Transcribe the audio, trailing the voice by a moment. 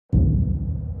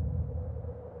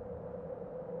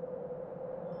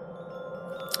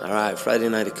All right, Friday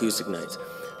night acoustic nights.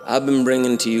 I've been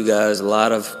bringing to you guys a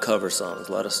lot of cover songs,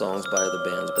 a lot of songs by other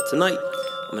bands, but tonight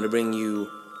I'm going to bring you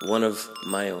one of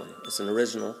my own. It's an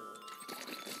original,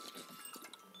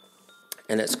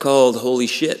 and it's called Holy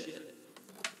Shit.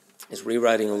 It's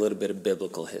rewriting a little bit of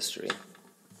biblical history.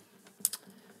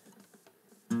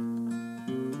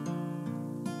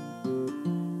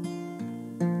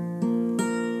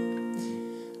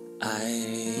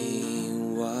 I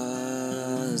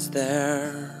was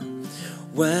there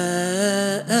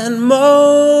when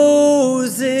Moses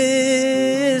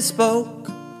spoke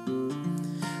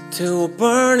to a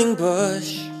burning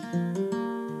bush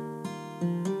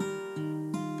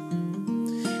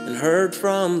and heard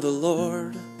from the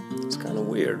Lord. It's kind of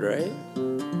weird, right?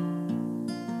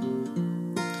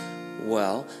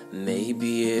 Well,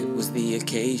 maybe it was the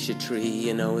acacia tree,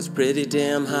 you know, it's pretty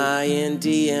damn high in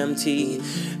DMT.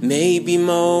 Maybe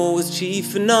Mo was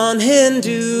chiefing on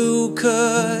Hindu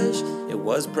Kush. It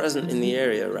was present in the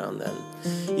area around then.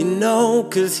 You know,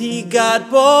 'cause he got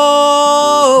bored.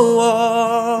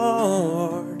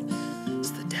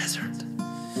 It's the desert.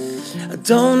 I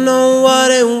don't know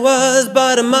what it was,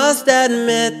 but I must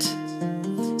admit,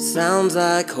 sounds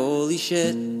like holy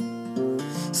shit.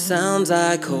 Sounds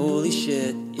like holy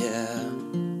shit, yeah.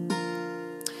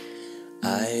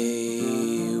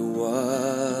 I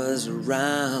was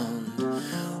around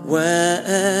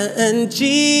when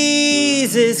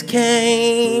Jesus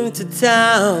came to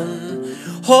town,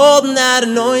 holding that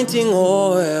anointing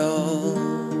oil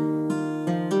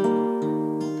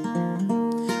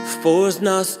for his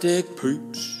Gnostic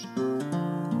preach.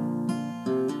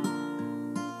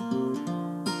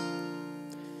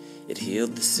 It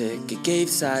healed the sick, it gave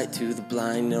sight to the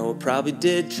blind. No, it probably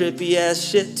did trippy ass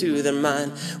shit to their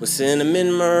mind, with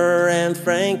cinnamon, myrrh, and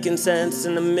frankincense,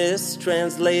 and a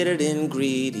mistranslated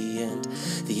ingredient.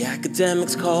 The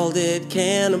academics called it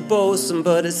cannabosum,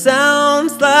 but it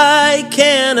sounds like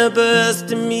cannabis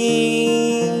to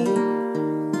me,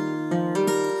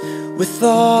 with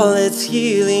all its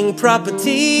healing properties.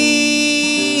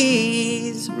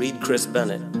 Read Chris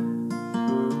Bennett.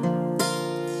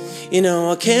 You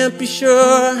know, I can't be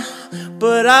sure,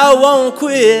 but I won't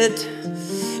quit.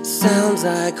 It sounds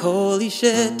like holy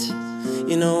shit.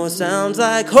 You know, it sounds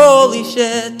like holy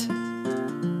shit.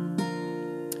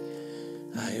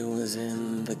 I was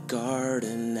in the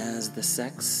garden as the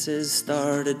sexes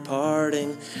started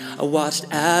parting. I watched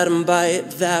Adam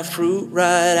bite that fruit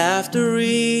right after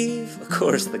Eve. Of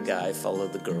course, the guy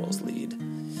followed the girl's lead.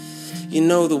 You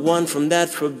know, the one from that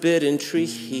forbidden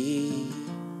tree.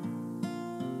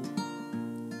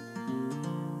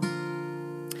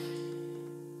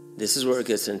 This is where it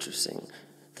gets interesting.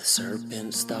 The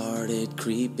serpent started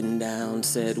creeping down,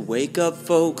 said, "Wake up,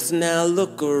 folks, now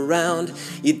look around.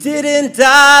 You didn't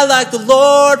die like the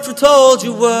Lord foretold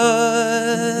you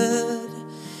would.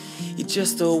 You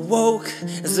just awoke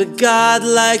as a God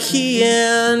like he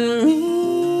and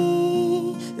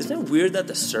me." Isn't it weird that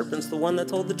the serpent's the one that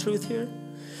told the truth here?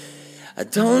 I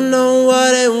don't know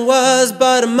what it was,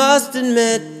 but I must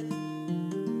admit,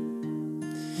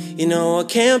 you know, I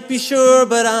can't be sure,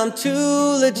 but I'm too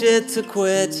legit to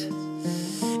quit.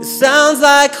 It sounds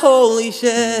like holy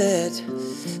shit.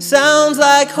 Sounds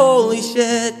like holy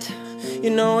shit. You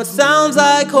know, it sounds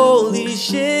like holy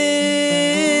shit.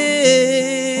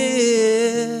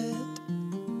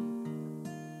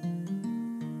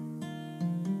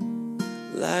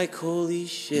 Like holy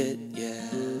shit,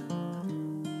 yeah.